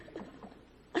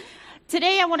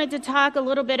Today I wanted to talk a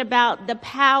little bit about the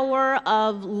power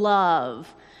of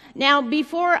love. Now,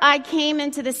 before I came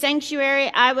into the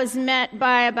sanctuary, I was met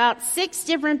by about 6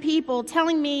 different people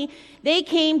telling me they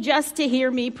came just to hear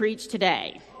me preach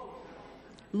today.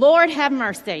 Lord have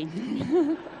mercy.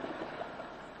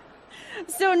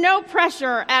 So no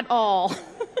pressure at all.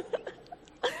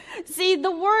 See,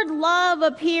 the word love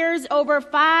appears over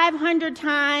 500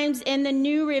 times in the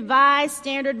New Revised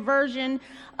Standard Version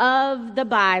of the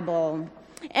Bible.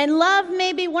 And love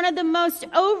may be one of the most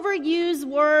overused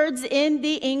words in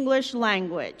the English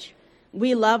language.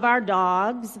 We love our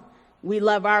dogs. We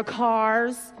love our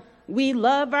cars. We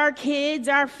love our kids,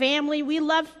 our family. We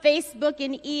love Facebook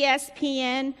and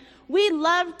ESPN. We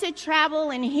love to travel,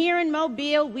 and here in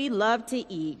Mobile, we love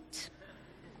to eat.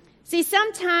 See,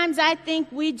 sometimes I think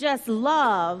we just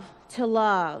love to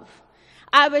love.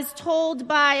 I was told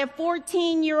by a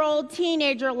 14-year-old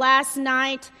teenager last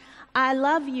night, "I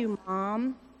love you,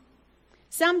 Mom."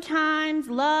 Sometimes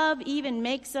love even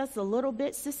makes us a little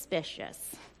bit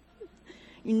suspicious.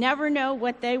 You never know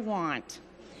what they want.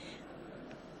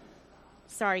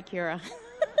 Sorry, Kira.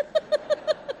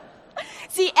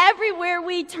 See, everywhere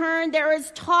we turn, there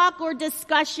is talk or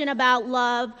discussion about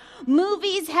love.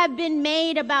 Movies have been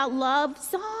made about love.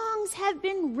 Songs have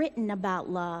been written about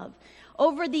love.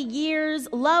 Over the years,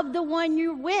 Love the One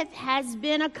You're With has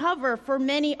been a cover for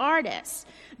many artists.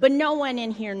 But no one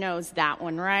in here knows that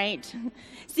one, right?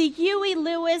 See, Huey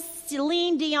Lewis,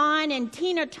 Celine Dion, and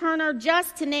Tina Turner,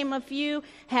 just to name a few,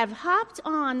 have hopped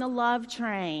on the love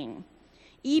train.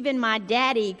 Even my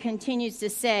daddy continues to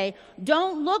say,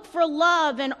 "Don't look for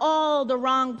love in all the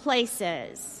wrong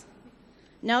places."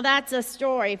 Now, that's a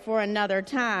story for another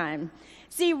time.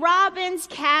 See, Robbins,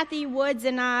 Kathy Woods,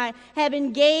 and I have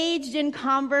engaged in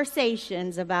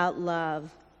conversations about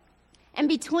love. And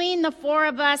between the 4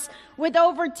 of us, with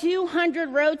over 200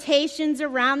 rotations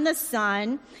around the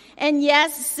sun, and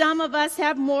yes, some of us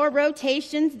have more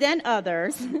rotations than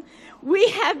others, we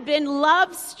have been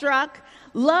love-struck,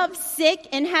 love-sick,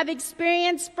 and have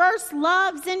experienced first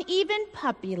loves and even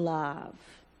puppy love.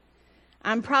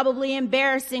 I'm probably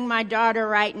embarrassing my daughter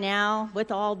right now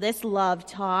with all this love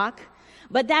talk,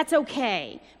 but that's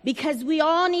okay, because we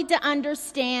all need to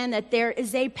understand that there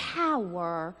is a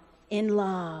power in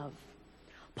love.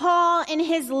 Paul, in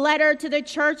his letter to the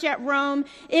church at Rome,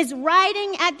 is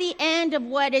writing at the end of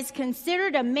what is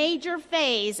considered a major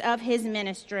phase of his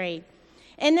ministry.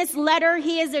 In this letter,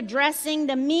 he is addressing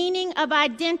the meaning of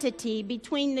identity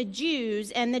between the Jews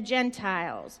and the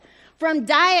Gentiles, from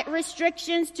diet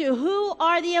restrictions to who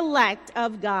are the elect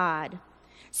of God.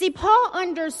 See, Paul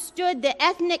understood the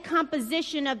ethnic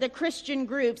composition of the Christian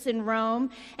groups in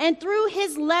Rome, and through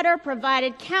his letter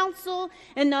provided counsel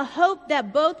in the hope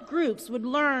that both groups would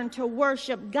learn to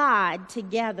worship God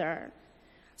together.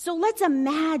 So let's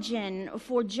imagine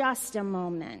for just a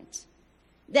moment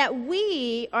that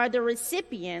we are the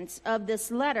recipients of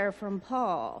this letter from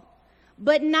Paul,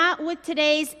 but not with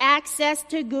today's access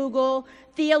to Google,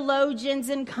 theologians,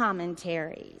 and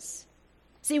commentaries.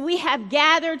 See, we have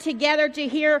gathered together to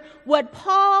hear what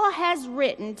Paul has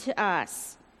written to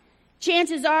us.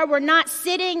 Chances are we're not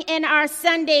sitting in our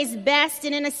Sunday's best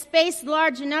and in a space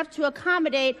large enough to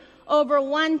accommodate over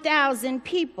 1,000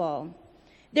 people.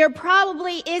 There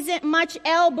probably isn't much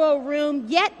elbow room,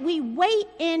 yet we wait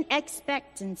in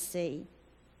expectancy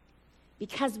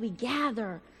because we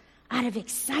gather out of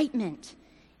excitement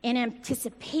and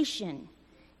anticipation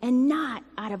and not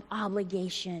out of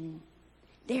obligation.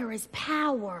 There is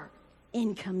power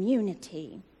in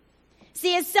community.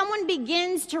 See, as someone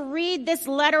begins to read this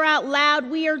letter out loud,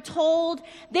 we are told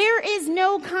there is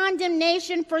no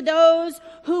condemnation for those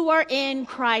who are in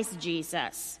Christ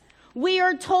Jesus. We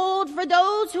are told for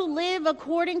those who live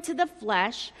according to the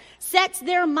flesh, sets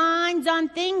their minds on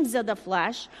things of the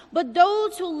flesh, but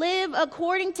those who live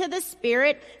according to the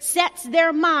Spirit, sets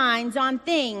their minds on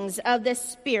things of the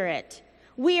Spirit.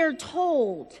 We are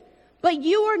told, but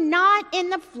you are not in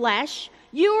the flesh,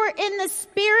 you are in the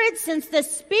Spirit, since the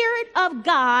Spirit of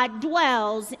God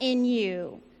dwells in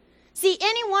you. See,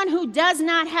 anyone who does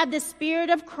not have the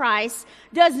Spirit of Christ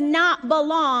does not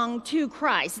belong to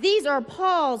Christ. These are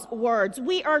Paul's words.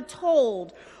 We are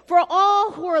told, for all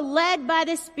who are led by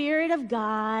the Spirit of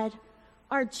God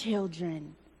are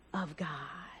children of God.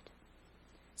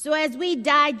 So as we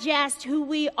digest who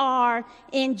we are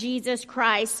in Jesus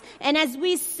Christ, and as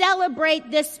we celebrate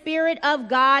the Spirit of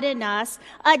God in us,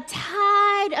 a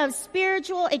tide of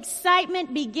spiritual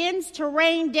excitement begins to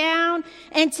rain down,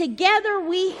 and together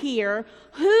we hear,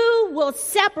 who will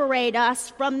separate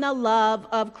us from the love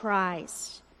of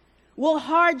Christ? Will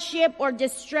hardship or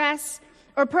distress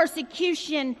or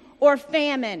persecution or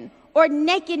famine or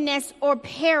nakedness or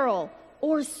peril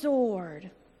or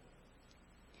sword.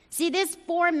 See, this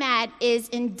format is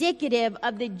indicative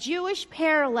of the Jewish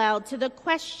parallel to the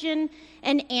question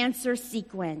and answer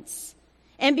sequence.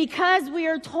 And because we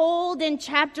are told in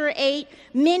chapter 8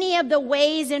 many of the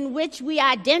ways in which we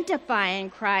identify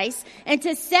in Christ and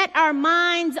to set our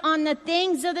minds on the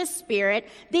things of the Spirit,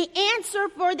 the answer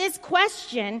for this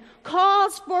question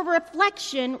calls for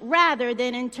reflection rather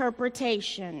than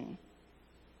interpretation.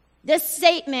 This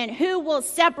statement, who will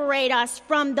separate us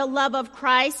from the love of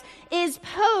Christ, is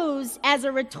posed as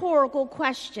a rhetorical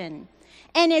question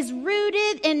and is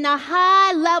rooted in the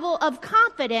high level of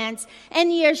confidence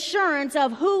and the assurance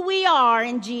of who we are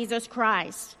in Jesus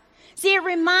Christ. See, it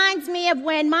reminds me of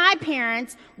when my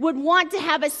parents would want to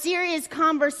have a serious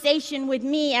conversation with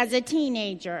me as a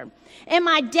teenager. And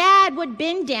my dad would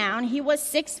bend down, he was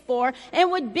 6'4",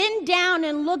 and would bend down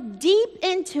and look deep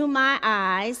into my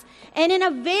eyes, and in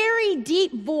a very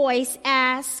deep voice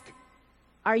ask,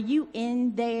 "Are you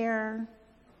in there?"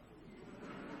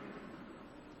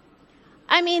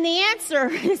 I mean, the answer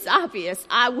is obvious.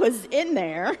 I was in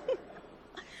there.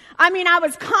 I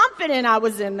was confident I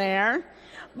was in there.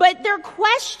 But their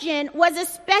question was a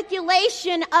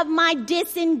speculation of my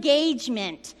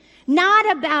disengagement, not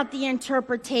about the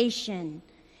interpretation.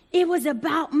 It was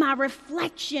about my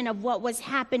reflection of what was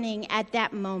happening at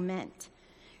that moment.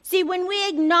 See, when we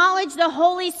acknowledge the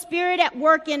Holy Spirit at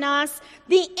work in us,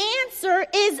 the answer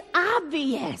is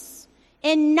obvious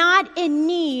and not in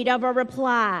need of a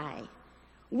reply.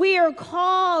 We are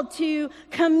called to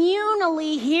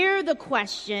communally hear the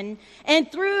question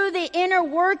and through the inner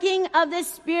working of the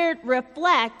Spirit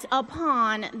reflect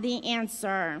upon the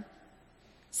answer.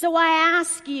 So I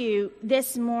ask you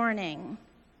this morning,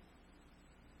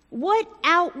 what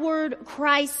outward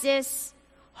crisis,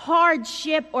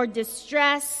 hardship, or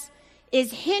distress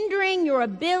is hindering your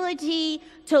ability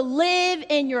to live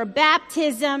in your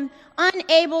baptism,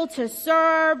 unable to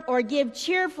serve or give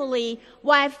cheerfully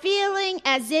while feeling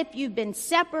as if you've been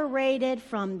separated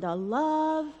from the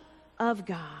love of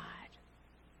God?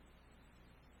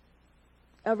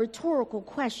 A rhetorical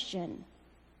question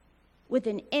with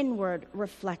an inward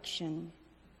reflection.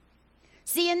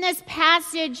 See, in this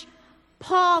passage,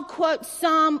 Paul quotes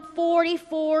Psalm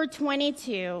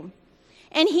 44:22,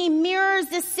 and he mirrors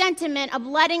the sentiment of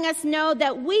letting us know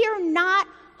that we are not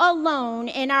alone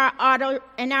in our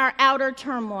outer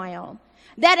turmoil.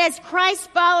 That as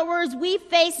Christ followers, we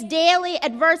face daily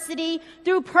adversity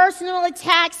through personal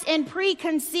attacks and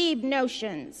preconceived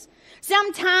notions.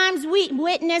 Sometimes we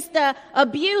witness the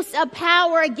abuse of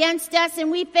power against us, and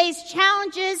we face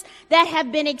challenges that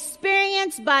have been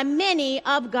experienced by many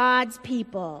of God's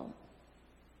people.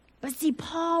 But see,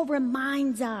 Paul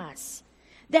reminds us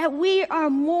that we are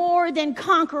more than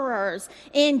conquerors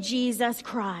in Jesus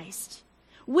Christ.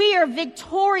 We are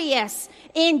victorious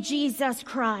in Jesus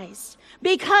Christ.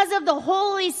 Because of the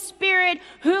Holy Spirit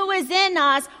who is in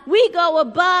us, we go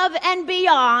above and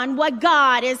beyond what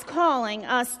God is calling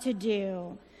us to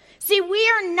do. See, we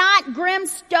are not grim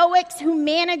stoics who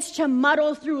manage to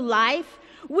muddle through life.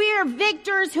 We are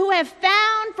victors who have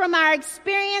found from our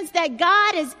experience that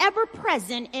God is ever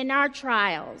present in our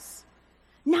trials,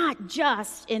 not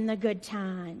just in the good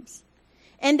times,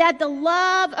 and that the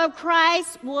love of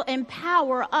Christ will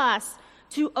empower us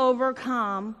to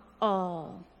overcome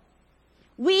all.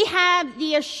 We have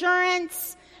the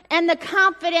assurance and the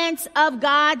confidence of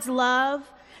God's love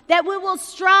that we will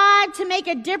strive to make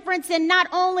a difference in not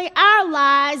only our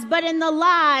lives, but in the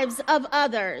lives of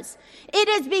others. It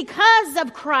is because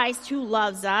of Christ who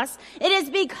loves us. It is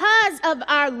because of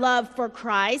our love for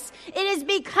Christ. It is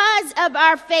because of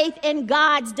our faith in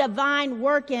God's divine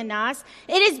work in us.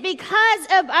 It is because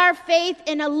of our faith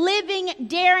in a living,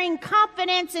 daring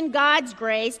confidence in God's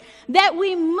grace that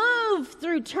we move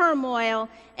through turmoil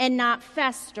and not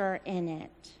fester in it.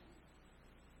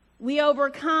 We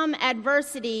overcome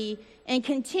adversity and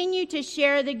continue to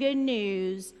share the good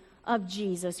news of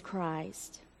Jesus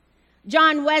Christ.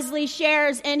 John Wesley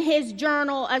shares in his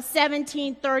journal of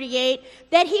 1738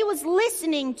 that he was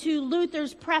listening to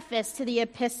Luther's preface to the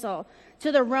epistle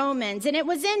to the Romans, and it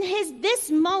was in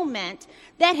this moment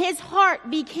that his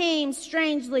heart became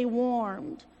strangely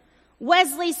warmed.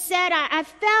 Wesley said, I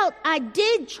felt I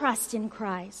did trust in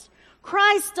Christ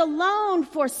alone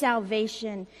for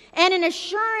salvation, and an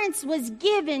assurance was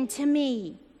given to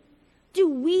me. Do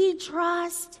we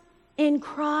trust in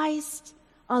Christ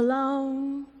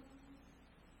alone?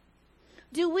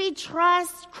 Do we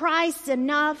trust Christ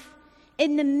enough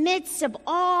in the midst of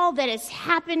all that is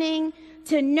happening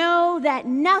to know that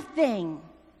nothing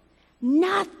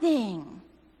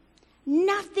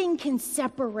can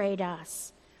separate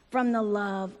us from the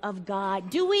love of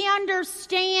God? Do we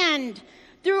understand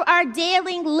through our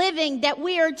daily living that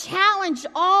we are challenged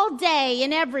all day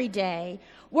and every day,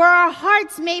 where our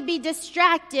hearts may be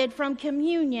distracted from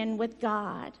communion with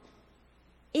God?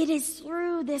 It is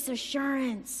through this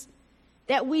assurance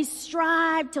that we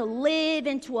strive to live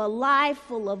into a life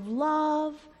full of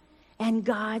love and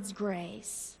God's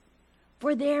grace.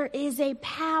 For there is a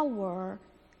power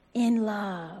in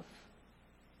love.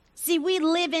 See, we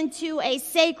live into a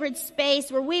sacred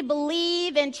space where we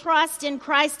believe and trust in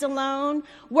Christ alone,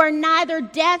 where neither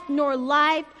death nor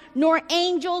life, nor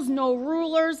angels, nor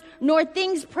rulers, nor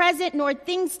things present, nor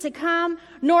things to come,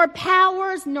 nor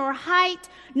powers, nor height,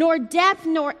 nor depth,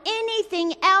 nor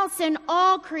anything else in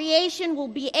all creation will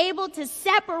be able to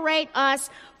separate us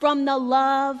from the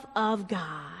love of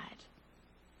God.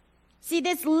 See,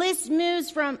 this list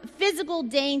moves from physical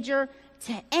danger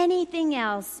to anything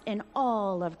else in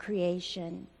all of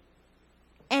creation.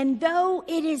 And though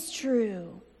it is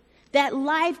true that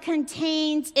life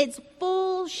contains its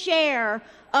full share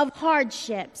of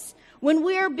hardships, when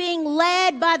we are being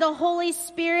led by the Holy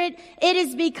Spirit, it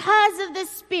is because of the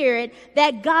Spirit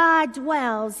that God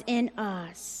dwells in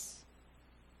us.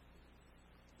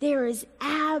 There is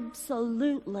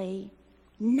absolutely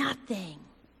nothing.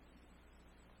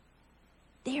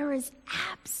 There is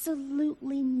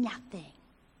absolutely nothing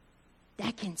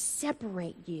that can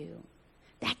separate you,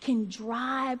 that can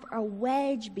drive a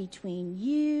wedge between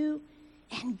you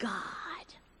and God.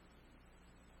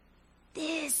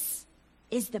 This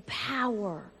is the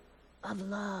power of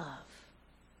love.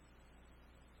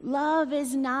 Love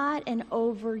is not an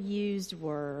overused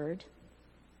word.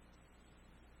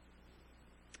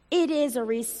 It is a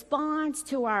response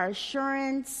to our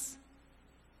assurance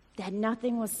that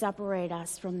nothing will separate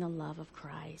us from the love of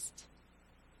Christ.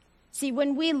 See,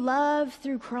 when we love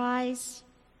through Christ,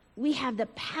 we have the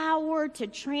power to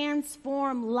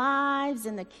transform lives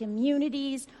and the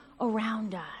communities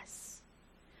around us.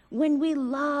 When we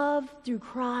love through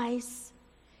Christ,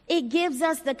 it gives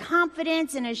us the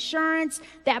confidence and assurance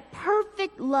that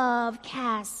perfect love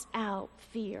casts out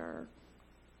fear.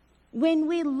 When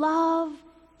we love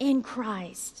in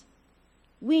Christ,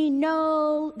 we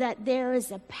know that there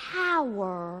is a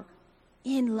power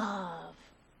in love.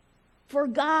 For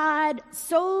God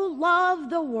so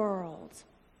loved the world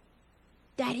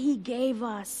that he gave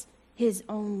us his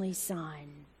only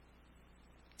Son.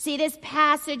 See, this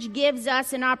passage gives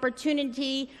us an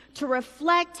opportunity to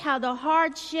reflect how the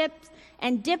hardships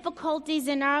and difficulties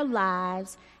in our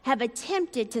lives have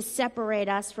attempted to separate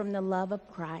us from the love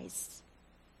of Christ.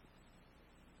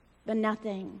 But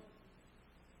nothing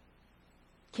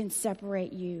can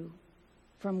separate you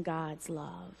from God's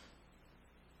love.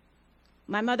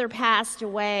 My mother passed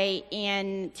away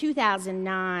in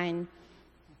 2009,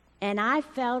 and I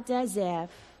felt as if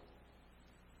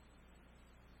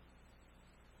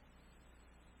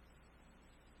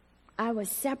I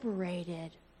was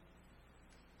separated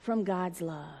from God's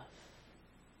love.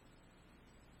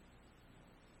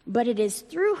 But it is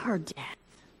through her death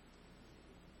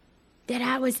that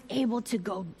I was able to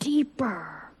go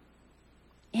deeper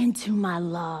into my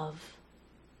love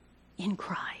in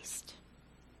Christ.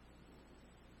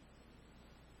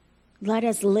 Let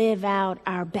us live out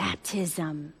our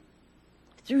baptism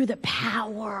through the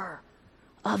power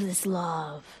of this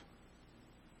love,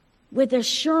 with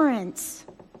assurance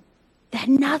that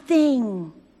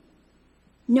nothing,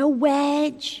 no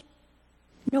wedge,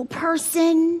 no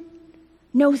person,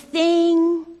 no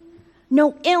thing,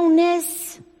 no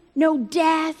illness, no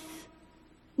death,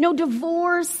 no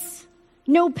divorce,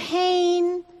 no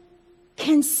pain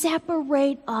can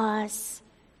separate us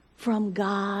from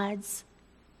God's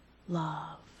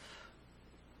love.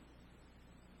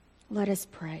 Let us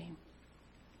pray.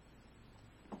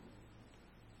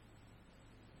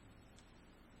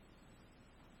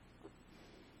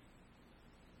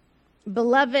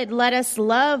 Beloved, let us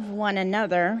love one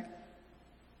another,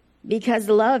 because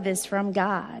love is from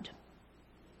God.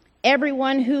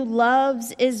 Everyone who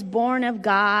loves is born of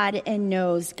God and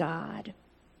knows God.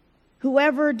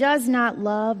 Whoever does not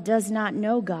love does not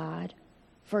know God,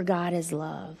 for God is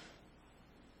love.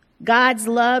 God's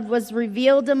love was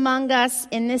revealed among us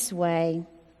in this way.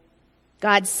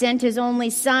 God sent his only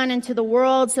Son into the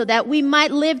world so that we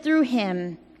might live through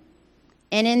him.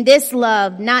 And in this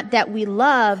love, not that we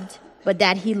loved, but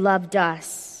that he loved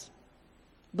us.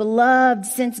 Beloved,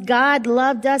 since God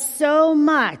loved us so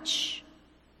much,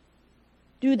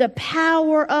 through the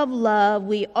power of love,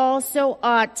 we also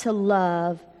ought to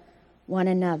love one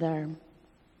another.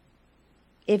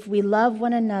 If we love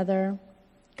one another,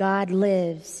 God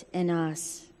lives in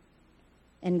us,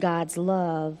 and God's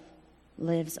love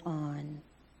lives on.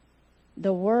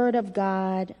 the word of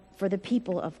God for the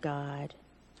people of God.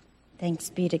 Thanks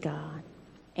be to God.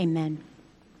 Amen.